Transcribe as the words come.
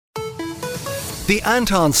The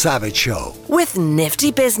Anton Savage Show with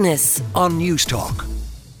Nifty Business on News Talk.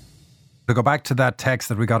 To go back to that text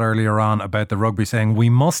that we got earlier on about the rugby saying we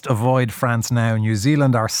must avoid France now. New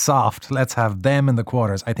Zealand are soft. Let's have them in the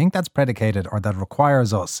quarters. I think that's predicated, or that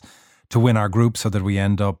requires us to win our group so that we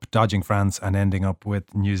end up dodging France and ending up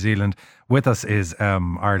with New Zealand. With us is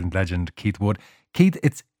Ireland legend Keith Wood. Keith,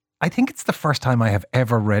 I think it's the first time I have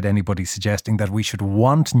ever read anybody suggesting that we should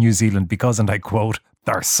want New Zealand because, and I quote,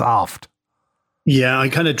 they're soft. Yeah, I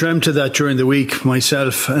kind of dreamt of that during the week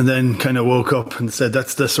myself, and then kind of woke up and said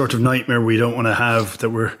that's the sort of nightmare we don't want to have, that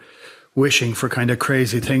we're wishing for kind of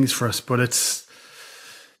crazy things for us. But it's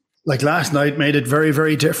like last night made it very,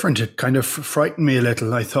 very different. It kind of frightened me a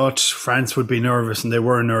little. I thought France would be nervous, and they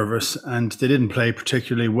were nervous, and they didn't play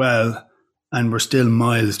particularly well, and were still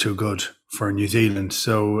miles too good for New Zealand.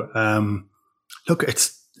 So look,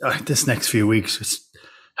 it's this next few weeks, it's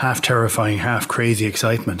half terrifying, half crazy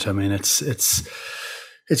excitement. I mean, it's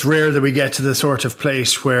rare that we get to the sort of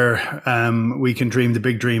place where we can dream the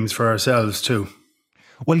big dreams for ourselves too.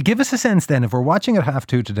 Well, give us a sense then, if we're watching at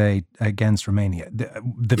 2:30 today against Romania,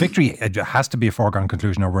 the victory has to be a foregone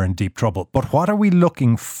conclusion or we're in deep trouble. But what are we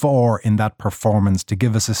looking for in that performance to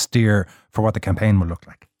give us a steer for what the campaign will look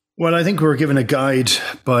like? Well, I think we were given a guide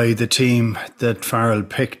by the team that Farrell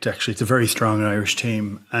picked. Actually, it's a very strong Irish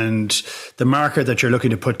team. And the marker that you're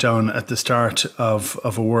looking to put down at the start of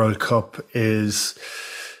a World Cup is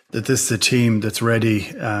that this is a team that's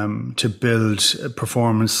ready to build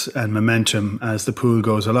performance and momentum as the pool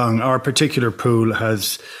goes along. Our particular pool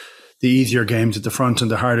has the easier games at the front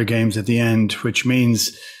and the harder games at the end, which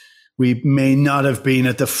means we may not have been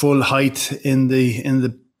at the full height in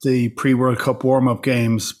the pre-World Cup warm-up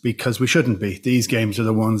games, because we shouldn't be. These games are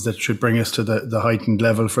the ones that should bring us to the heightened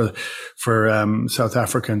level for South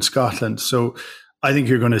Africa and Scotland. So I think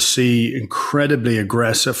you're going to see incredibly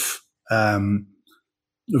aggressive,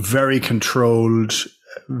 very controlled,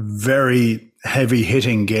 very heavy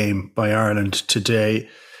hitting game by Ireland today,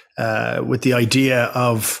 with the idea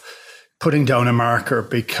of putting down a marker,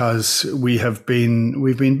 because we've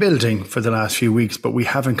been building for the last few weeks, but we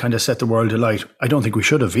haven't kind of set the world alight. I don't think we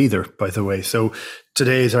should have either, by the way. So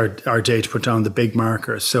today is our day to put down the big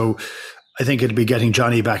marker. So I think it'll be getting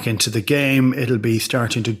Johnny back into the game. It'll be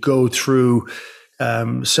starting to go through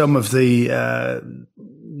some of the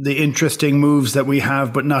interesting moves that we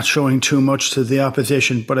have, but not showing too much to the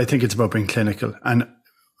opposition. But I think it's about being clinical and,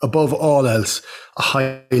 above all else, a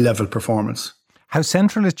high level performance. How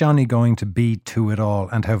central is Johnny going to be to it all,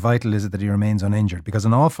 and how vital is it that he remains uninjured? Because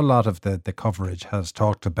an awful lot of the coverage has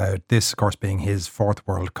talked about this, of course, being his fourth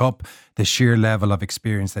World Cup, the sheer level of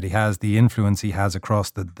experience that he has, the influence he has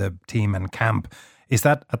across the team and camp. Is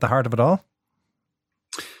that at the heart of it all?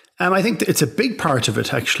 I think it's a big part of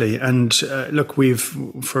it, actually. And look,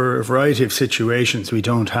 for a variety of situations, we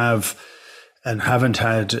don't have and haven't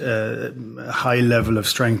had a high level of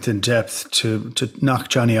strength and depth to knock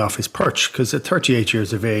Johnny off his perch, because at 38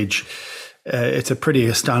 years of age, it's a pretty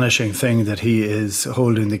astonishing thing that he is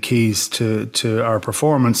holding the keys to our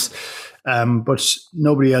performance. But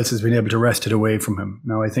nobody else has been able to wrest it away from him.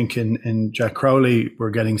 Now, I think in Jack Crowley,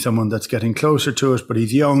 we're getting someone that's getting closer to it, but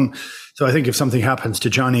he's young. So I think if something happens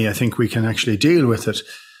to Johnny, I think we can actually deal with it.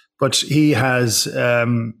 But he has,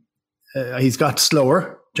 he's got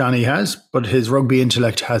slower. Johnny has, but his rugby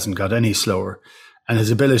intellect hasn't got any slower. And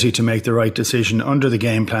his ability to make the right decision under the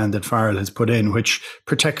game plan that Farrell has put in, which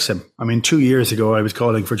protects him. I mean, 2 years ago, I was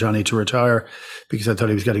calling for Johnny to retire because I thought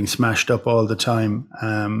he was getting smashed up all the time.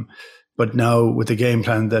 But now with the game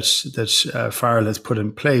plan that Farrell has put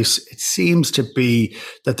in place, it seems to be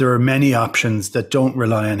that there are many options that don't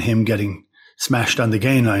rely on him getting smashed on the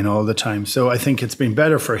gain line all the time. So I think it's been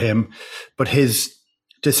better for him, but his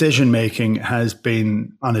decision-making has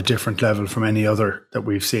been on a different level from any other that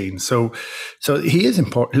we've seen. So he is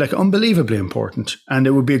important, like unbelievably important, and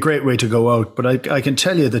it would be a great way to go out. But I can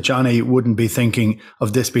tell you that Johnny wouldn't be thinking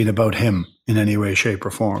of this being about him in any way, shape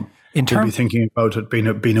or form. He'd be thinking about it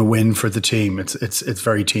being a win for the team. It's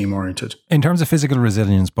very team-oriented. In terms of physical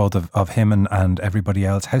resilience, both of him and everybody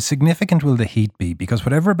else, how significant will the heat be? Because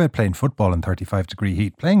whatever about playing football in 35-degree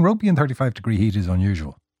heat, playing rugby in 35-degree heat is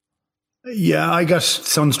unusual. Yeah, I got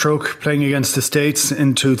sunstroke playing against the States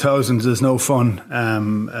in 2000. There's no fun.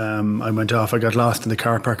 I went off. I got lost in the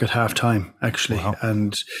car park at half time, actually. Wow.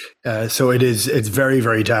 And so it's very,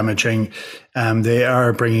 very damaging. They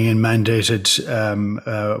are bringing in mandated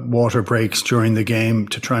water breaks during the game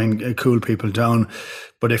to try and cool people down.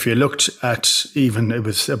 But if you looked at it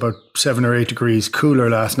was about 7 or 8 degrees cooler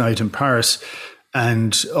last night in Paris.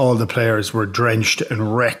 and all the players were drenched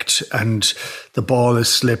and wrecked and the ball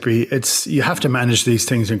is slippy. You have to manage these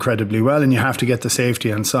things incredibly well, and you have to get the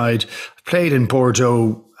safety on side. I played in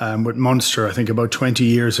Bordeaux with Munster, I think about 20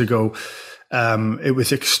 years ago. It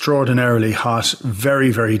was extraordinarily hot,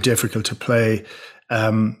 very, very difficult to play.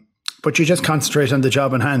 But you just concentrate on the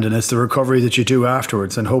job in hand, and it's the recovery that you do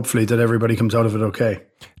afterwards, and hopefully that everybody comes out of it okay.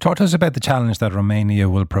 Talk to us about the challenge that Romania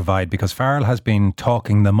will provide, because Farrell has been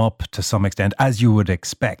talking them up to some extent, as you would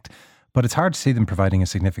expect, but it's hard to see them providing a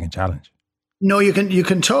significant challenge. No, you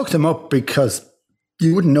can talk them up because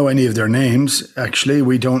you wouldn't know any of their names. Actually,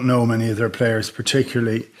 we don't know many of their players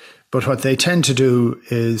particularly. But what they tend to do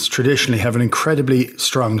is traditionally have an incredibly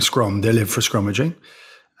strong scrum. They live for scrummaging.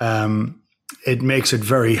 It makes it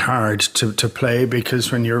very hard to play,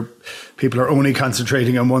 because when people are only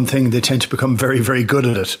concentrating on one thing, they tend to become very, very good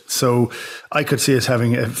at it. So I could see us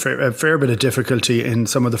having a fair bit of difficulty in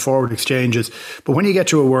some of the forward exchanges. But when you get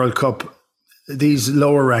to a World Cup, these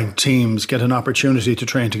lower ranked teams get an opportunity to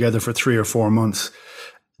train together for 3 or 4 months.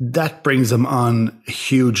 That brings them on a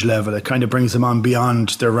huge level. It kind of brings them on beyond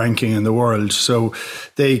their ranking in the world. So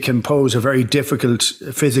they can pose a very difficult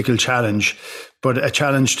physical challenge, but a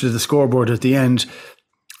challenge to the scoreboard at the end.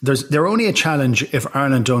 They're only a challenge if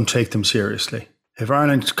Ireland don't take them seriously. If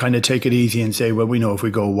Ireland kind of take it easy and say, well, we know if we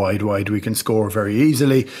go wide, we can score very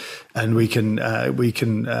easily, and we can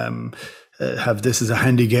have this as a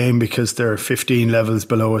handy game because they're 15 levels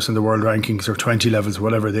below us in the world rankings, or 20 levels,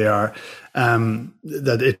 whatever they are,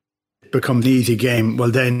 that it becomes an easy game. Well,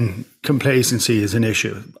 then complacency is an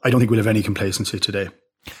issue. I don't think we'll have any complacency today.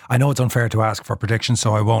 I know it's unfair to ask for predictions,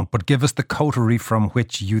 so I won't, but give us the coterie from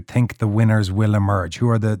which you think the winners will emerge. Who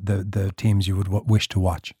are the teams you would wish to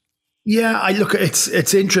watch? Yeah,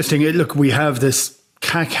 it's interesting. Look, we have this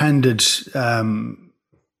cack-handed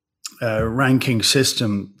ranking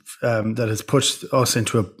system that has put us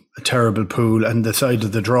into a terrible pool, and the side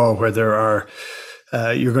of the draw where there are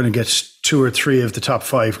you're going to get 2 or 3 of the top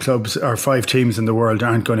 5 clubs or 5 teams in the world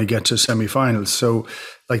aren't going to get to semi-finals. So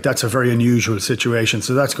that's a very unusual situation.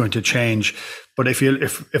 So that's going to change. But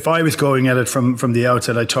if I was going at it from the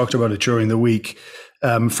outset, I talked about it during the week.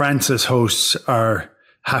 France as hosts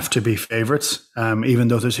have to be favourites, even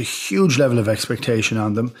though there's a huge level of expectation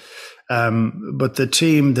on them. But the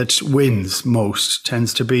team that wins most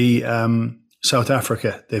tends to be South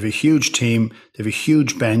Africa. They have a huge team. They have a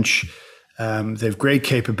huge bench. They have great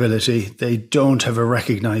capability. They don't have a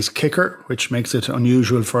recognised kicker, which makes it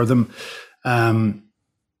unusual for them.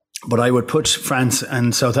 But I would put France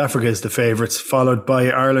and South Africa as the favourites, followed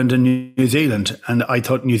by Ireland and New Zealand. And I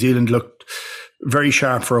thought New Zealand looked very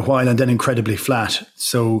sharp for a while and then incredibly flat.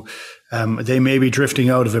 So they may be drifting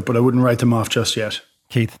out of it, but I wouldn't write them off just yet.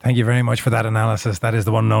 Keith, thank you very much for that analysis. That is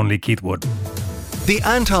the one and only Keith Wood. The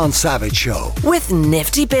Anton Savage Show. With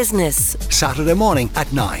Nifty Business. Saturday morning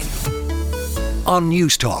at 9. On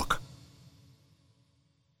News Talk.